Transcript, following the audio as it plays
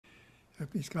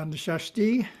Happy Skanda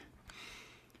Shasti.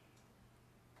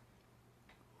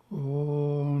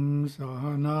 Om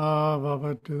Sahana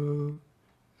Vavatu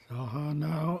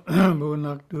Sahana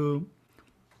Bhunaktu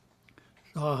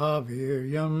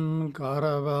Sahaviryam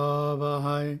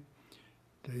Karavavahai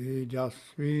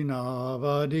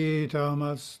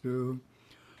Tejasvinavaditamastu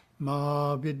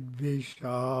Ma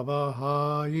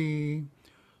Vidvishavahai.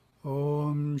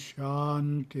 Om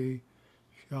Shanti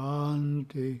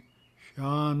Shanti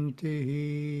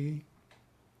Shanti.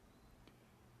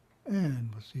 And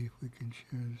we'll see if we can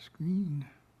share the screen.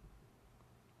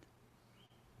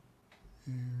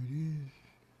 There it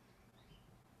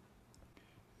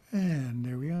is. And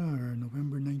there we are,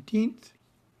 November 19th.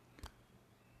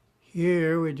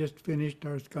 Here we just finished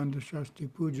our Skanda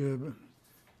Shasti Puja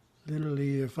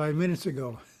literally 5 minutes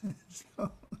ago.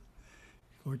 So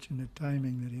fortunate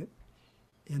timing that it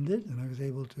ended and I was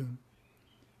able to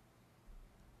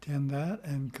attend that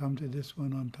and come to this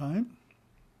one on time.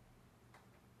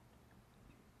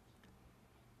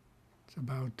 It's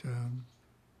about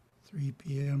 3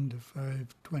 p.m. to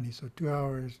 5:20, so 2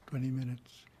 hours, 20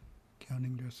 minutes,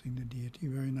 counting dressing the deity.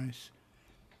 Very nice,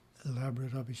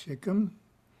 elaborate abhishekam.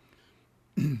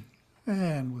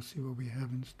 And we'll see what we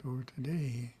have in store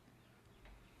today.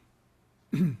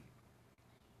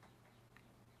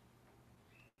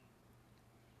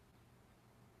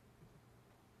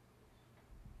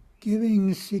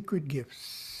 Giving secret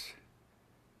gifts.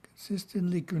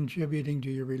 Consistently contributing to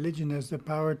your religion has the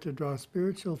power to draw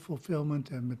spiritual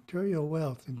fulfillment and material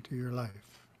wealth into your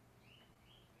life.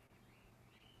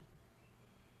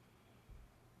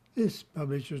 This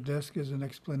publisher's desk is an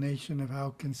explanation of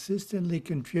how consistently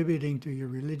contributing to your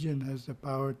religion has the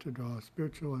power to draw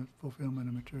spiritual fulfillment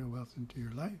and material wealth into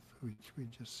your life, which we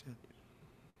just said.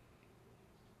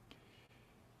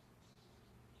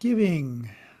 Giving,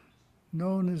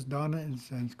 known as dana in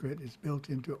Sanskrit, is built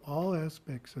into all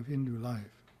aspects of Hindu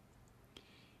life.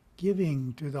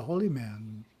 Giving to the holy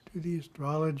man, to the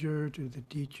astrologer, to the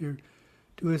teacher,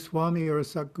 to a Swami or a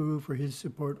Satguru for his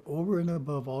support over and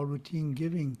above all routine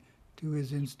giving to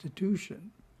his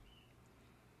institution.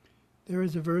 There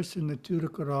is a verse in the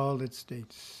Tirukural that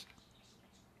states,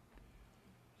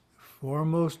 "The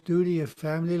foremost duty of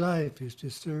family life is to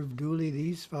serve duly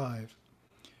these 5.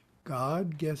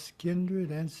 God, guests,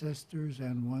 kindred, ancestors,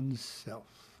 and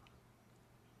oneself."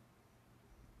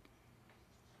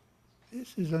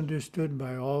 This is understood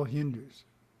by all Hindus.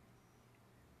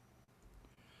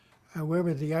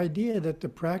 However, the idea that the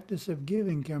practice of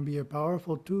giving can be a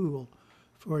powerful tool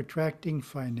for attracting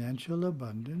financial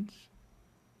abundance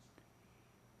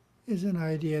is an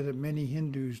idea that many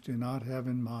Hindus do not have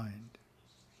in mind.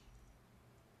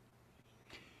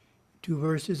 2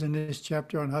 verses in this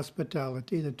chapter on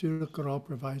hospitality, the Tirukural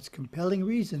provides compelling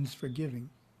reasons for giving.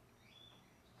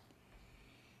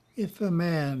 If a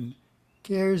man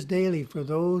cares daily for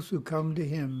those who come to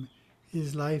him,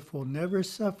 his life will never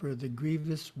suffer the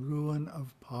grievous ruin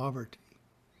of poverty.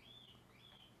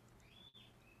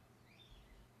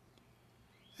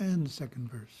 And the 2nd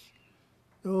verse,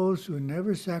 those who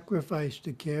never sacrifice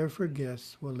to care for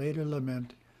guests will later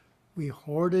lament, "We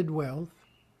hoarded wealth,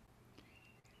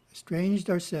 estranged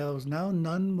ourselves, now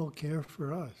none will care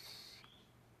for us."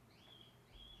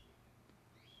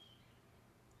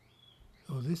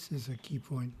 So this is a key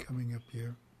point coming up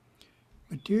here.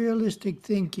 Materialistic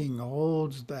thinking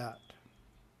holds that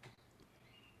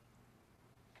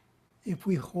if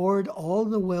we hoard all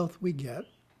the wealth we get,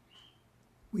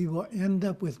 we will end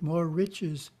up with more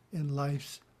riches in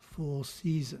life's full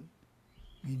season,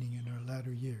 meaning in our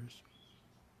latter years.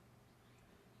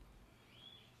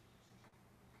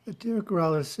 The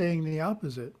Tirukural is saying the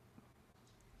opposite.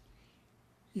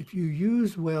 If you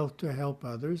use wealth to help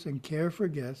others and care for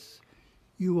guests,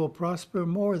 you will prosper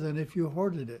more than if you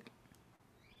hoarded it.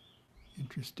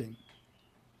 Interesting.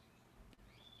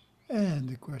 And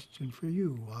the question for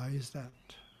you, why is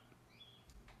that?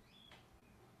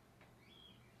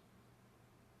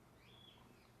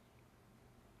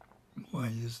 Why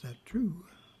is that true?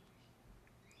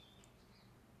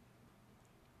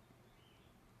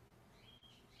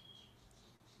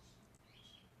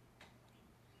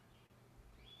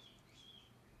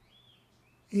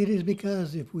 It is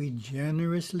because if we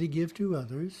generously give to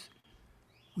others,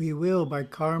 we will, by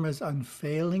karma's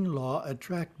unfailing law,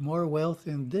 attract more wealth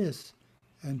in this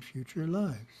and future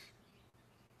lives.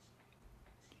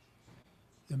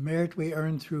 The merit we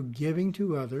earn through giving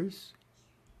to others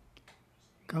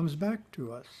comes back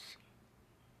to us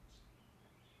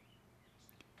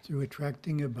through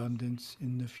attracting abundance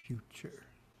in the future.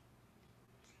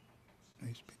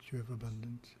 Nice picture of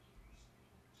abundance.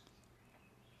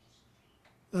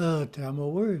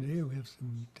 Tamil word. Here we have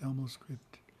some Tamil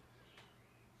script.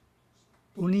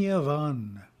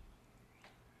 Punyavan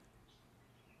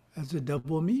has a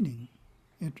double meaning.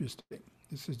 Interesting.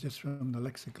 This is just from the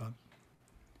lexicon.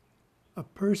 A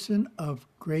person of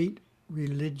great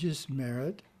religious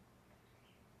merit,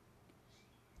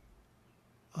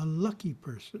 a lucky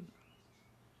person.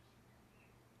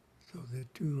 So the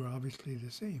two are obviously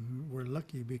the same. We're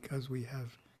lucky because we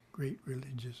have great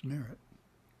religious merit.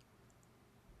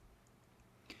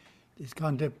 This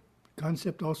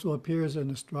concept also appears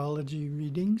in astrology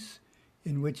readings,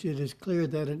 in which it is clear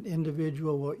that an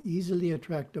individual will easily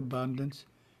attract abundance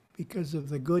because of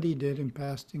the good he did in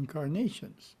past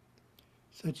incarnations,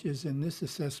 such as in this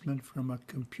assessment from a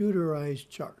computerized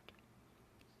chart.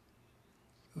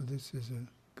 So this is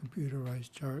a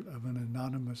computerized chart of an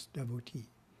anonymous devotee.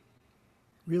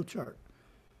 Real chart.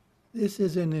 This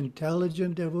is an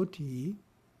intelligent devotee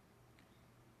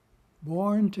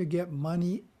born to get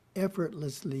money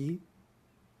effortlessly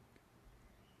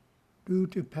due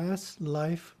to past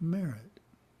life merit.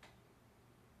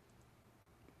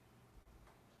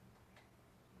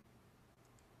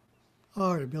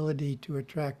 Our ability to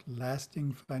attract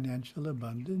lasting financial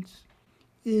abundance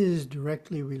is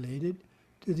directly related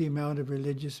to the amount of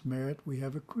religious merit we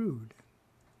have accrued.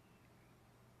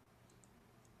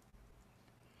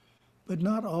 But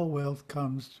not all wealth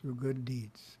comes through good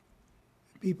deeds.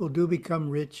 People do become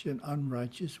rich in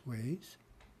unrighteous ways.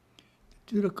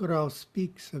 The Thirukkural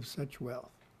speaks of such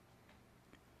wealth.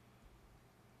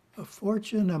 A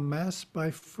fortune amassed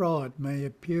by fraud may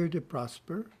appear to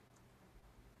prosper,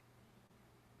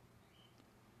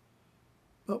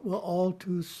 but will all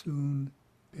too soon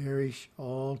perish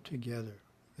altogether.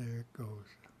 There it goes.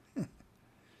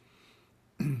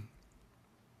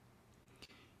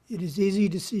 It is easy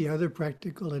to see other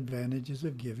practical advantages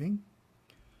of giving.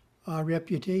 Our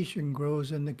reputation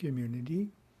grows in the community.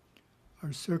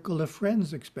 Our circle of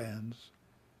friends expands.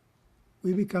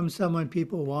 We become someone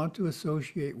people want to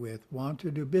associate with, want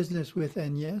to do business with,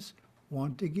 and yes,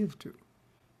 want to give to.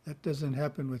 That doesn't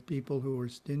happen with people who are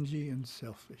stingy and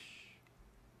selfish.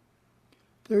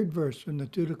 Third verse from the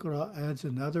Thirukkural adds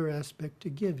another aspect to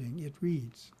giving. It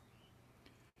reads,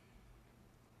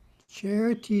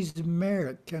 charity's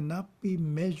merit cannot be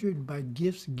measured by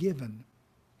gifts given.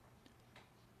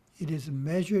 It is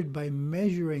measured by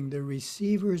measuring the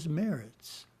receiver's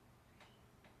merits.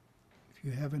 If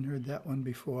you haven't heard that one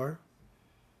before,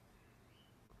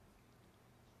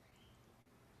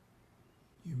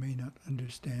 you may not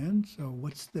understand. So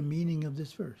what's the meaning of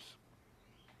this verse?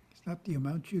 It's not the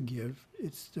amount you give,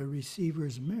 it's the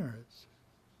receiver's merits.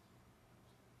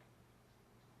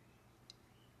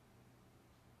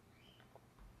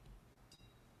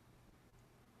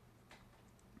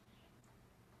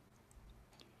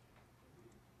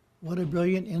 What a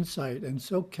brilliant insight, and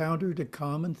so counter to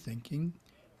common thinking.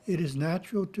 It is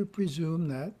natural to presume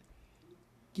that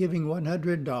giving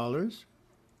 $100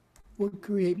 would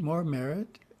create more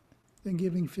merit than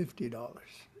giving $50.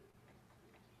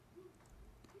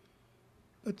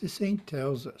 But the saint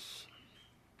tells us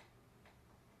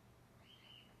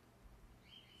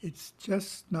it's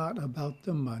just not about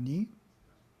the money.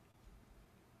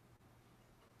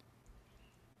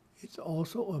 It's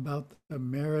also about the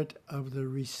merit of the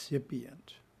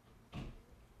recipient.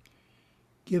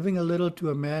 Giving a little to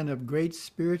a man of great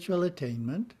spiritual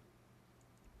attainment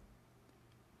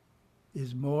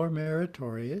is more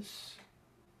meritorious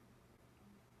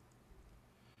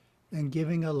than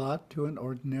giving a lot to an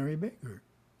ordinary beggar.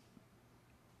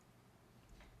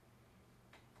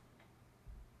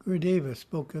 Gurudeva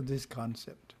spoke of this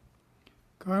concept.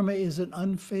 Karma is an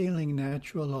unfailing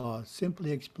natural law,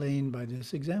 simply explained by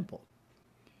this example.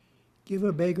 Give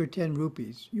a beggar 10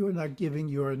 rupees. You are not giving,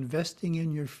 you are investing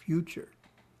in your future.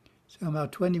 Somehow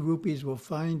 20 rupees will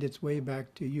find its way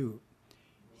back to you.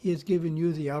 He has given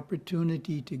you the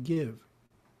opportunity to give.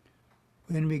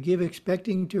 When we give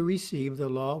expecting to receive, the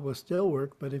law will still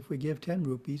work, but if we give 10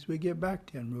 rupees, we get back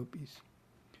 10 rupees.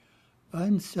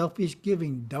 Unselfish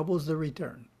giving doubles the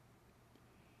return.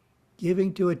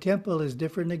 Giving to a temple is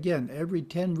different again. Every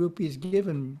 10 rupees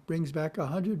given brings back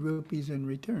 100 rupees in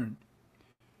return.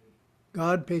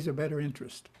 God pays a better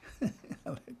interest. I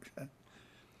like that.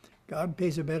 God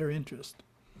pays a better interest.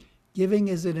 Giving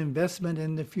is an investment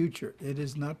in the future. It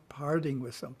is not parting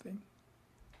with something.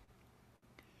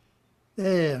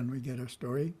 Then we get our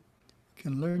story. We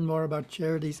can learn more about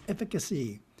charity's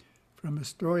efficacy from a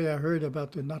story I heard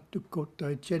about the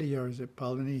Nattukotai Chediyars at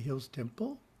Palani Hills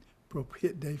Temple.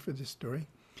 Appropriate day for this story.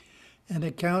 An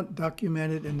account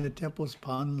documented in the temple's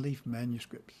palm leaf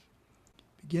manuscripts.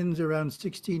 Begins around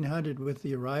 1600 with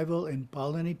the arrival in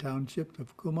Palani township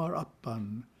of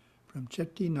Kumarappan from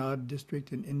Chettinad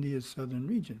district in India's southern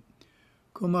region.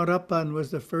 Kumarappan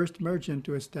was the first merchant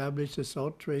to establish the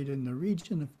salt trade in the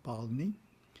region of Palani.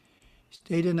 He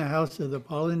stayed in the house of the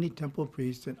Palani temple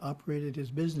priest and operated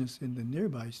his business in the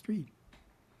nearby street.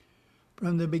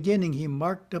 From the beginning, he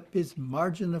marked up his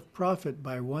margin of profit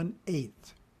by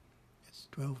 1/8. That's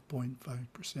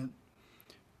 12.5%.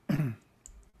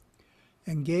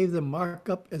 And gave the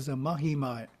markup as a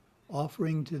mahimai,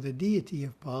 offering to the deity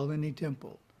of Palani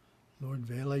temple, Lord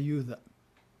Velayudha.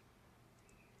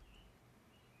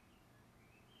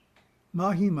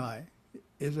 Mahimai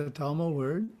is a Tamil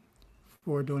word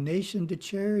for donation to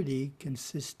charity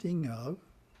consisting of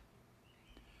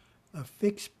a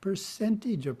fixed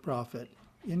percentage of profit,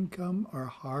 income, or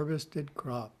harvested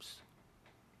crops.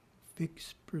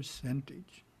 Fixed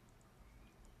percentage.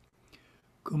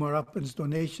 Kumarappan's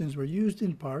donations were used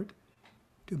in part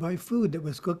to buy food that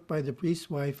was cooked by the priest's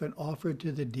wife and offered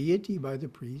to the deity by the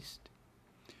priest.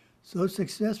 So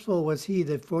successful was he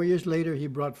that 4 years later he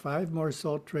brought 5 more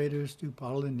salt traders to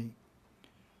Palani.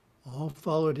 All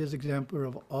followed his example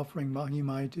of offering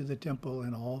mahimai to the temple,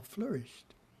 and all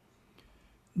flourished.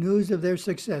 News of their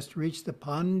success reached the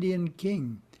Pandyan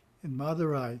king in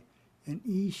Madurai, and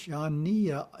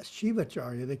Ishaniya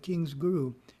Shivacharya, the king's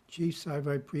guru, chief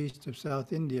Saivite priest of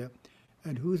South India,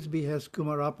 at whose behest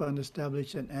Kumarappan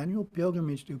established an annual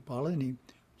pilgrimage to Palani,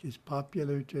 which is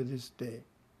popular to this day.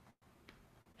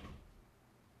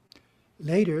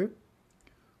 Later,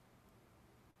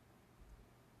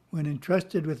 when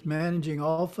entrusted with managing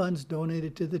all funds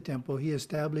donated to the temple, he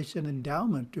established an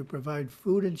endowment to provide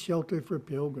food and shelter for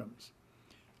pilgrims.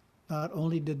 Not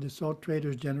only did the salt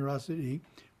trader's generosity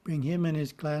bring him and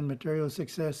his clan material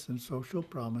success and social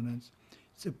prominence,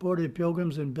 it supported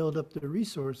pilgrims and built up the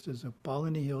resources of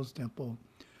Palani Hills Temple,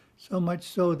 so much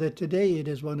so that today it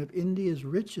is one of India's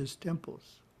richest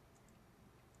temples.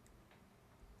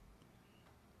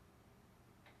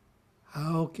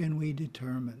 How can we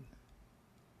determine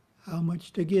how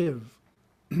much to give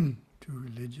to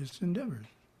religious endeavors?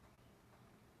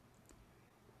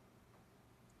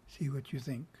 See what you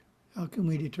think. How can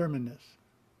we determine this?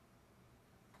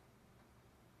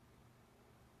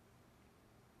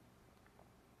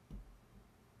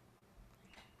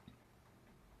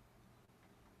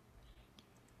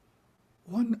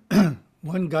 One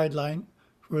guideline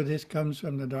for this comes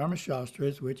from the Dharma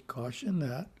Shastras, which caution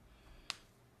that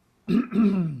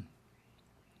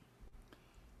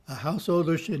a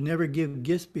householder should never give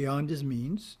gifts beyond his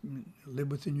means,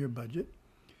 live within your budget,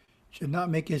 should not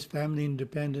make his family and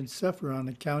dependents suffer on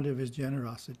account of his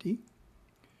generosity.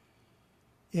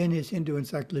 In his Hindu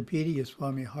encyclopedia,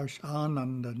 Swami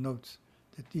Harshananda notes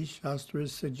that these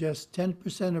Shastras suggest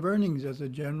 10% of earnings as a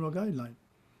general guideline.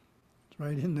 It's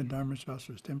right in the Dharma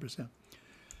Shastras, 10%.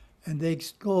 And they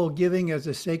extol giving as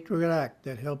a sacred act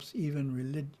that helps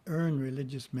even earn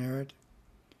religious merit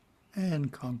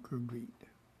and conquer greed.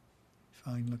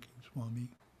 Fine-looking Swami.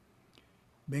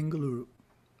 Bengaluru.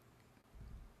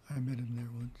 I met him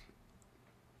there once.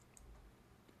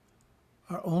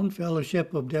 Our own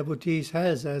fellowship of devotees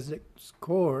has as its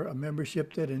core a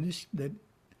membership of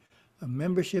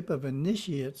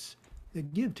initiates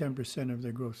that give 10% of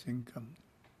their gross income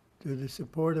to the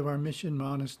support of our mission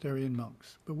monastery and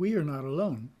monks. But we are not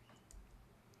alone.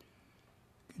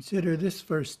 Consider this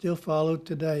verse still followed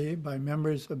today by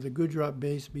members of the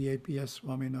Gujarat-based BAPS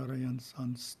Swaminarayan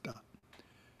Sanstha,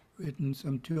 written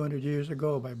some 200 years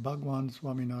ago by Bhagwan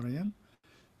Swaminarayan.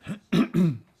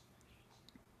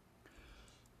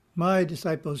 My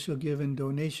disciples shall give in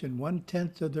donation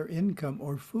 1/10 of their income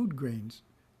or food grains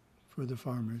for the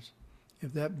farmers,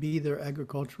 if that be their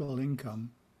agricultural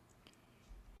income,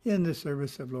 in the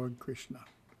service of Lord Krishna.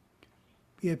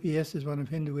 BAPS is one of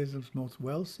Hinduism's most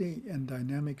wealthy and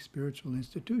dynamic spiritual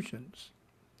institutions.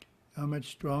 How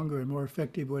much stronger and more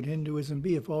effective would Hinduism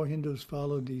be if all Hindus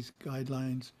followed these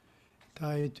guidelines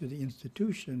tied to the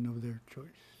institution of their choice?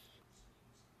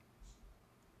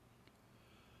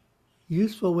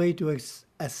 Useful way to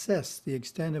assess the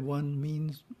extent of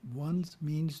one's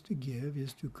means to give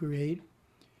is to create,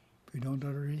 if you don't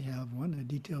already have one, a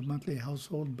detailed monthly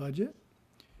household budget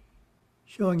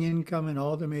showing income in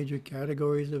all the major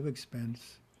categories of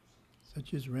expense,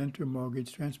 such as rent or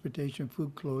mortgage, transportation,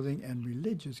 food, clothing, and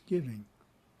religious giving.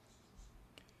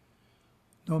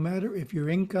 No matter if your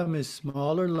income is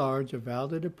small or large, a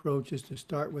valid approach is to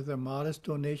start with a modest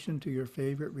donation to your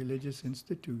favorite religious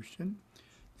institution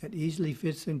that easily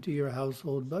fits into your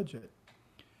household budget.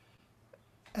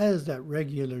 As that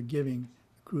regular giving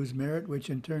accrues merit, which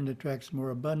in turn attracts more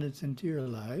abundance into your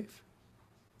life,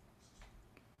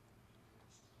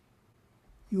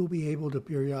 you will be able to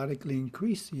periodically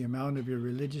increase the amount of your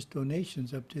religious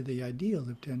donations up to the ideal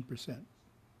of 10%.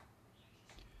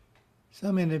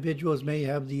 Some individuals may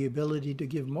have the ability to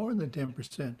give more than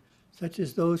 10%, such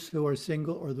as those who are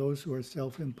single or those who are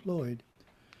self-employed,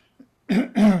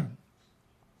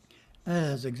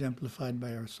 as exemplified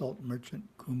by our salt merchant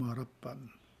Kumarappan.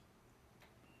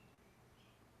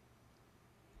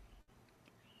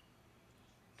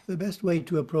 The best way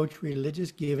to approach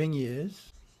religious giving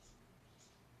is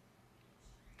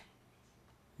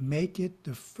make it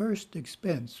the first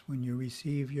expense when you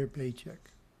receive your paycheck.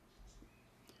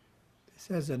 This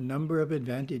has a number of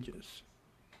advantages.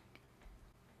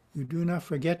 You do not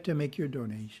forget to make your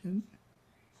donation.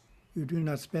 You do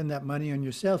not spend that money on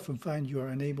yourself and find you are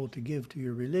unable to give to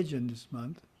your religion this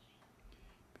month.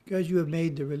 Because you have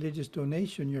made the religious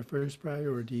donation your first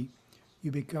priority, you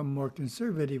become more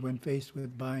conservative when faced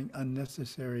with buying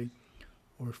unnecessary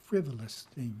or frivolous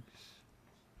things.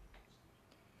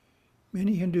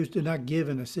 Many Hindus do not give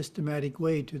in a systematic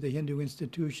way to the Hindu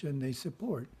institution they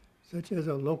support, such as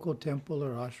a local temple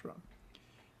or ashram.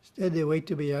 Instead, they wait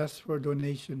to be asked for a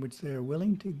donation which they are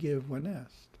willing to give when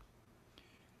asked.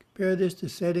 Compare this to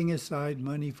setting aside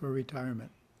money for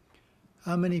retirement.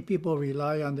 How many people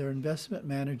rely on their investment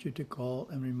manager to call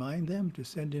and remind them to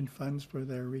send in funds for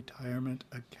their retirement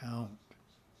account?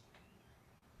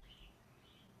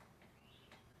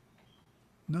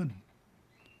 None.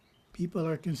 People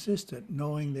are consistent,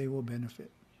 knowing they will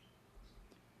benefit.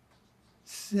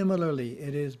 Similarly,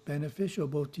 it is beneficial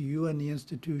both to you and the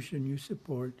institution you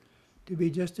support to be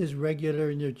just as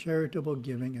regular in your charitable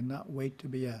giving and not wait to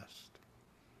be asked.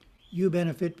 You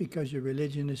benefit because your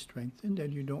religion is strengthened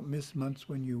and you don't miss months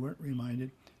when you weren't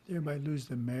reminded, thereby lose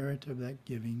the merit of that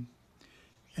giving.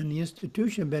 And the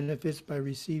institution benefits by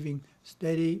receiving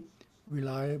steady,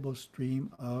 reliable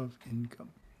stream of income.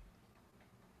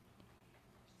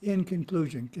 In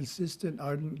conclusion, consistent,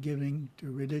 ardent giving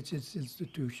to religious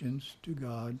institutions, to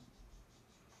God,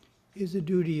 is a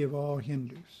duty of all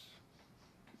Hindus.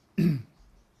 The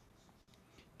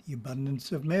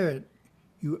abundance of merit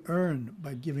you earn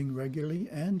by giving regularly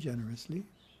and generously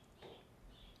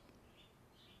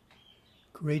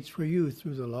creates for you,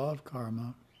 through the law of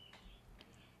karma,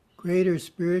 greater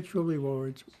spiritual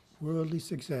rewards, worldly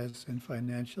success, and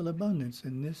financial abundance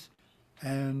in this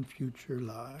and future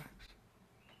lives.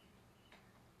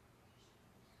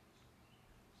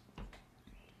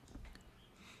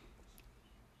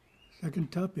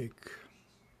 Second topic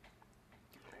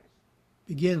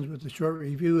begins with a short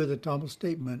review of the Tamil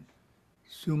statement,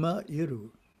 Summa Iru.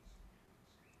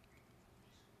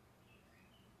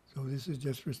 So this is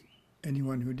just for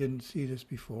anyone who didn't see this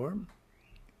before,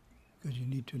 because you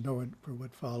need to know it for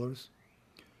what follows.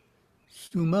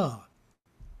 Summa,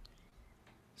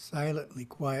 silently,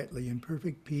 quietly, in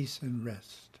perfect peace and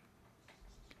rest.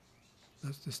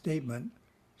 That's the statement.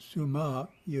 Summa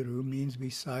Iru means be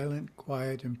silent,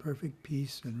 quiet, in perfect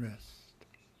peace and rest.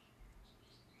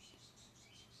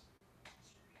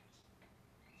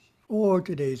 For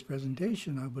today's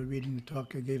presentation, I'll be reading the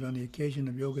talk I gave on the occasion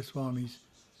of Yoga Swami's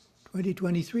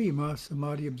 2023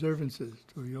 Mahasamadhi observances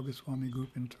to a Yoga Swami group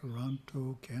in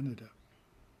Toronto, Canada.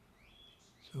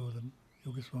 So the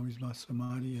Yoga Swami's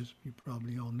Mahasamadhi, as you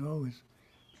probably all know, is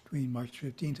between March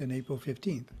 15th and April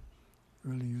 15th,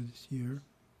 earlier this year.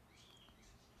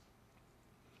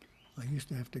 I used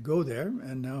to have to go there,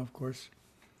 and now, of course,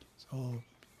 it's all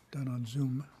done on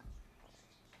Zoom.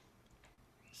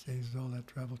 Saves all that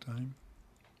travel time.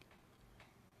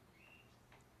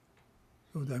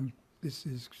 So then, this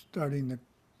is starting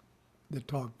the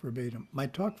talk verbatim. My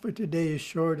talk for today is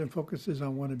short and focuses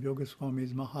on one of Yoga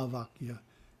Swami's Mahavakya,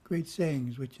 great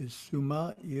sayings, which is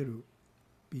Summa Iru,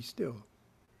 be still.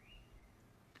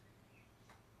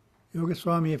 Yoga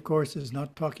Swami, of course, is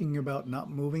not talking about not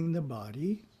moving the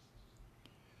body,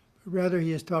 but rather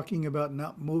he is talking about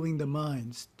not moving the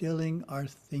mind, stilling our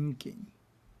thinking.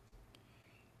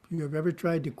 If you have ever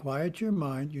tried to quiet your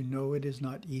mind, you know it is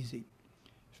not easy.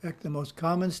 In fact, the most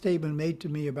common statement made to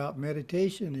me about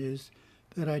meditation is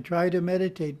that I try to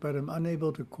meditate, but am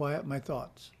unable to quiet my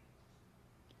thoughts.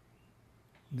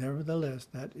 Nevertheless,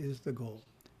 that is the goal.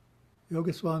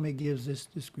 Yoga Swami gives this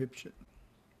description.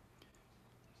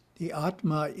 The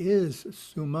Atma is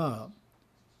Summa.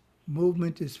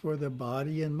 Movement is for the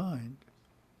body and mind.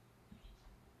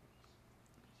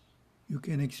 You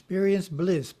can experience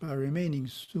bliss by remaining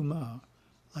Summa,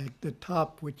 like the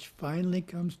top which finally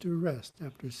comes to rest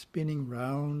after spinning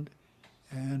round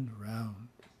and round.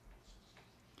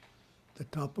 The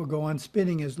top will go on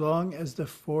spinning as long as the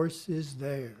force is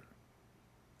there.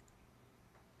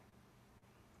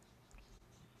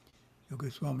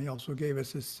 Yoga Swami also gave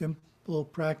us a simple skillful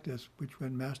practice, which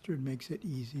when mastered makes it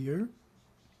easier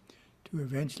to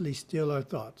eventually still our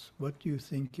thoughts. What do you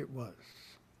think it was?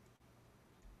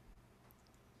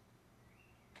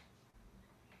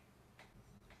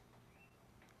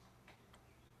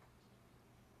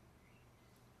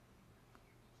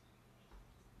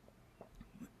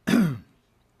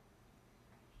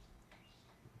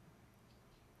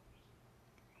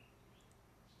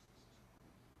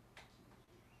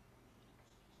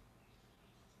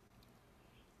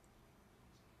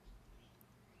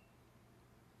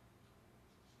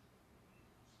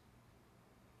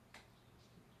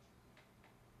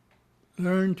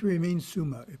 Learn to remain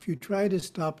summa. If you try to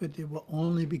stop it, it will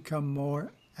only become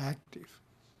more active.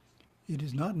 It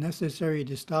is not necessary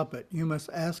to stop it. You must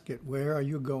ask it, where are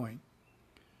you going?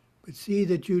 But see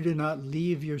that you do not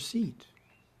leave your seat.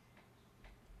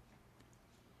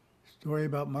 Story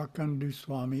about Markandeya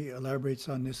Swami elaborates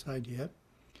on this idea.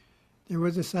 There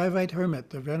was a Saivite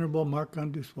hermit, the Venerable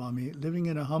Markandeya Swami, living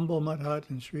in a humble mud hut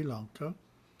in Sri Lanka.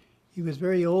 He was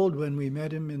very old when we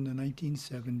met him in the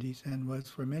 1970s and was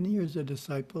for many years a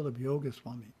disciple of Yoga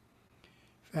Swami.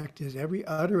 Fact is, every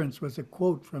utterance was a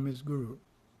quote from his guru.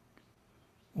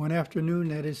 One afternoon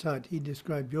at his hut, he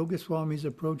described Yoga Swami's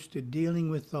approach to dealing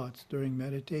with thoughts during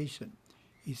meditation.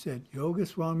 He said, Yoga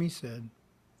Swami said,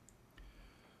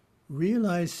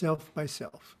 realize self by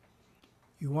self.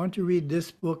 You want to read this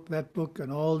book, that book,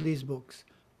 and all these books.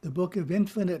 The book of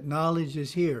infinite knowledge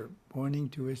is here, pointing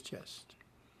to his chest.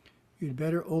 You'd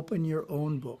better open your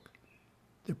own book.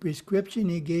 The prescription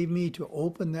he gave me to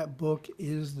open that book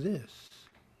is this.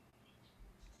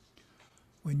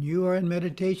 When you are in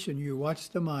meditation, you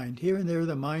watch the mind. Here and there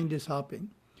the mind is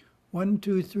hopping. 1,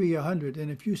 2, 3, 100.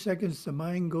 In a few seconds the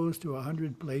mind goes to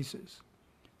 100 places.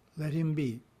 Let him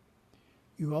be.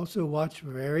 You also watch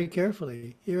very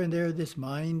carefully. Here and there this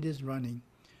mind is running.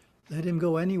 Let him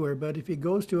go anywhere, but if he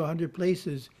goes to 100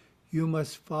 places, you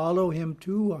must follow him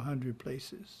to 100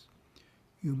 places.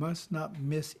 You must not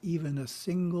miss even a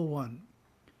single one.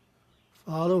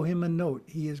 Follow him and note,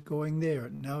 he is going there,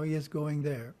 now he is going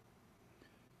there.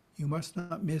 You must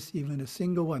not miss even a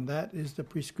single one. That is the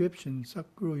prescription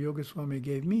Satguru Yoga Swami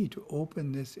gave me to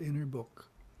open this inner book.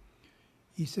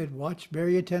 He said, watch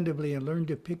very attentively and learn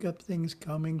to pick up things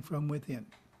coming from within.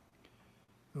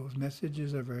 Those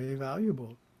messages are very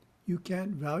valuable. You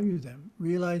can't value them.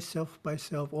 Realize self by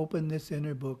self, open this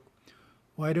inner book.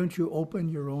 Why don't you open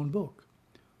your own book?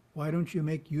 Why don't you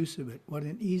make use of it? What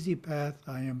an easy path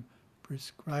I am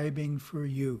prescribing for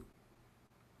you.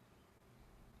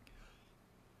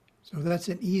 So that's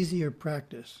an easier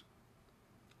practice.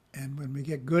 And when we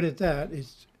get good at that, it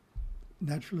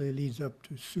naturally leads up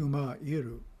to Summa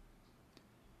Iru.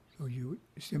 So you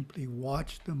simply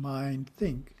watch the mind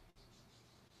think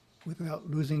without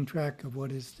losing track of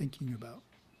what it's thinking about.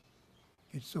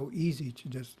 It's so easy to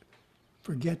just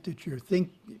forget that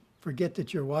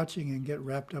you're watching and get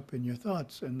wrapped up in your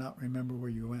thoughts and not remember where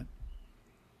you went.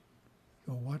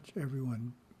 So watch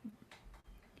everyone.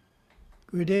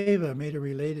 Gurudeva made a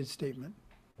related statement.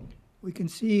 We can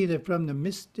see that from the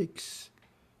mystic's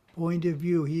point of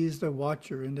view, he is the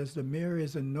watcher, and as the mirror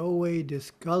is in no way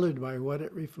discolored by what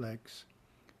it reflects,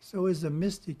 so is the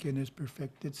mystic in his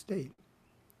perfected state.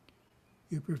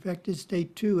 Your perfected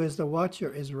state, too, as the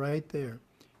watcher, is right there,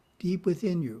 deep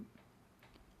within you.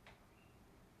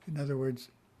 In other words,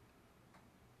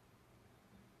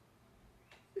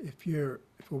 if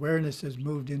awareness has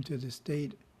moved into the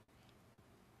state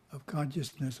of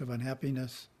consciousness of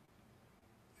unhappiness,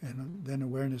 and then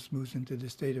awareness moves into the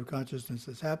state of consciousness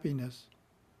as happiness,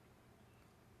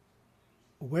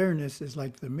 awareness is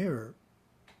like the mirror.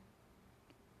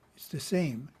 It's the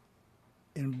same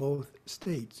in both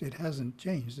states. It hasn't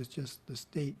changed. It's just the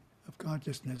state of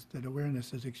consciousness that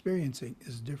awareness is experiencing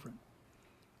is different.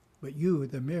 But you,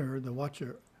 the mirror, the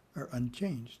watcher, are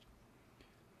unchanged.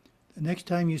 The next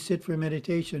time you sit for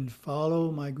meditation,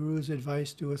 follow my Guru's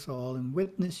advice to us all and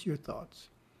witness your thoughts.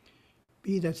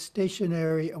 Be that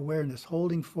stationary awareness,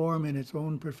 holding form in its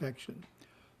own perfection.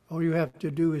 All you have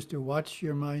to do is to watch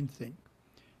your mind think.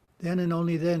 Then and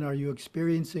only then are you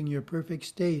experiencing your perfect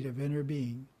state of inner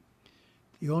being.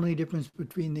 The only difference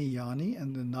between the jnani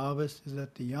and the novice is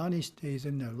that the jnani stays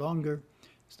in there longer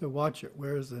as the watcher,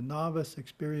 whereas the novice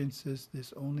experiences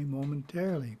this only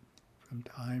momentarily from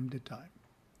time to time.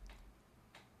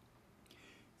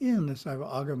 In the Saiva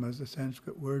Agamas, the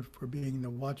Sanskrit word for being the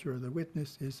watcher or the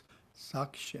witness is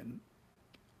sakshin.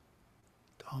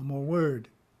 Tamil word,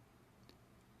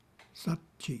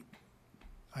 satchi.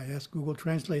 I asked Google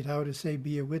Translate how to say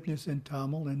be a witness in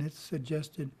Tamil, and it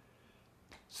suggested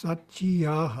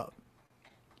satchiyaha,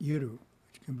 iru,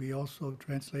 which can be also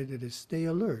translated as stay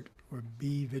alert or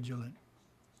be vigilant.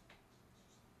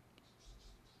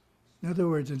 In other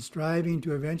words, in striving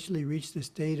to eventually reach the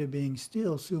state of being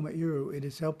still, Summa Iru, it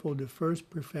is helpful to first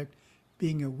perfect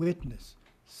being a witness,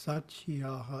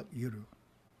 Satguru Iru.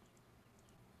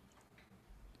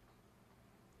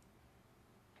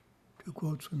 Two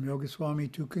quotes from Yoga Swami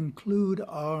to conclude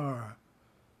are: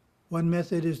 one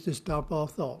method is to stop all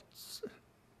thoughts.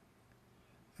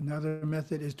 Another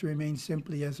method is to remain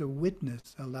simply as a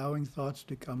witness, allowing thoughts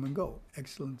to come and go.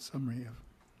 Excellent summary of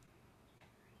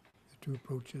the two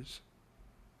approaches.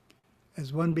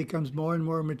 As one becomes more and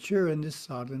more mature in this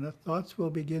sadhana, thoughts will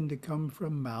begin to come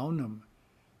from maunam.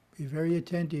 Be very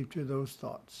attentive to those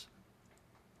thoughts.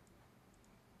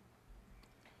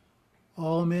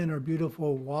 All men are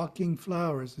beautiful walking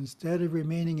flowers. Instead of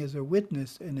remaining as a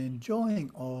witness and enjoying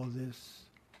all this,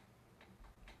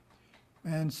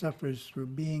 man suffers through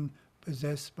being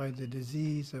possessed by the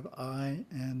disease of I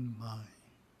and my.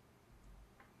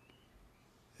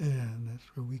 And that's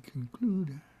where we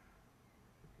conclude.